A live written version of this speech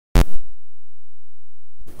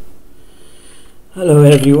Hello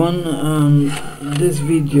everyone. This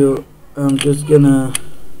video I'm just gonna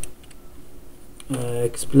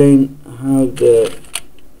explain how the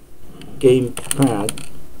gamepad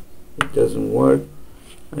it doesn't work.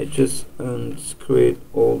 I just unscrewed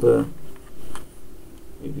all the,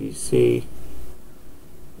 if you see,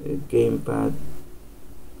 the gamepad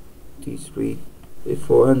T3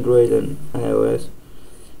 for Android and iOS.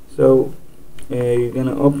 So you're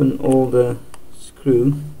gonna open all the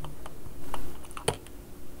screw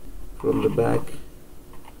from the back.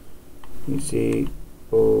 You see,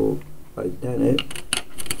 I've done it.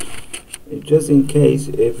 Just in case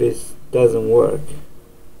if it doesn't work,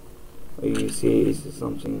 or you see is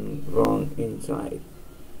something wrong inside,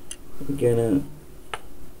 I'm gonna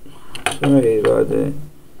sorry about the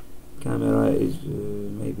camera is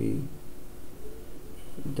maybe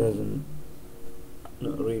doesn't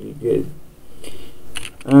not really good.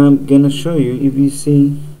 I'm gonna show you. If you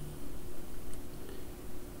see,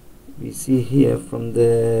 we see here from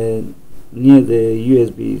the near the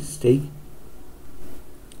USB stick,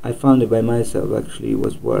 I found it by myself. Actually, it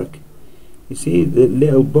was work. You see the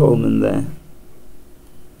little bottom in there.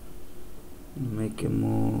 Make it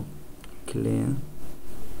more clear.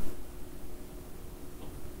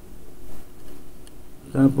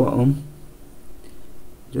 That bottom,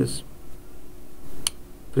 just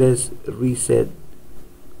press reset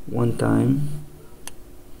one time.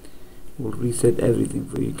 Will reset everything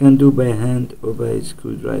for you. You can do by hand or by a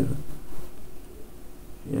screwdriver.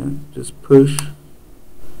 Yeah, just push,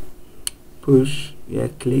 yeah,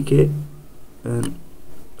 click it and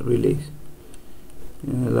release.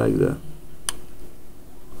 Yeah, like that.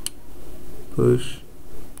 Push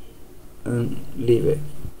and leave it.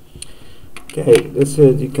 Okay, that's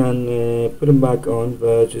it. You can put them back on,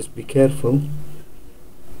 but just be careful.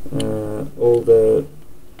 All the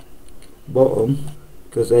bottom,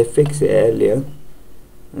 because I fixed it earlier,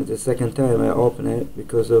 and the second time I open it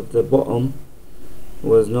because of the bottom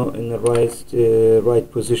was not in the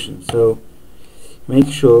right position. So make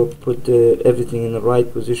sure put everything in the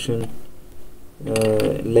right position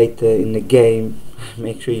later in the game.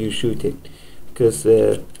 Make sure you shoot it, because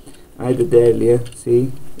I did earlier.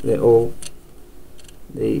 See,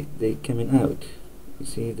 they coming out. You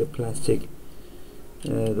see the plastic,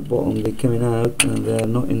 the bottom, they coming out and they're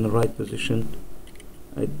not in the right position.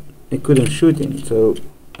 I couldn't shoot him, so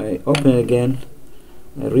I open it again,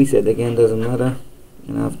 I reset again, doesn't matter,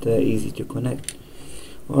 and after easy to connect.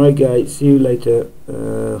 Alright guys, see you later.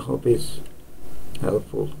 Hope it's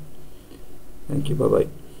helpful. Thank you, bye bye.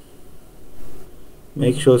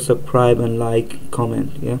 Make sure subscribe and like,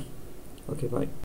 comment, yeah. Okay, bye.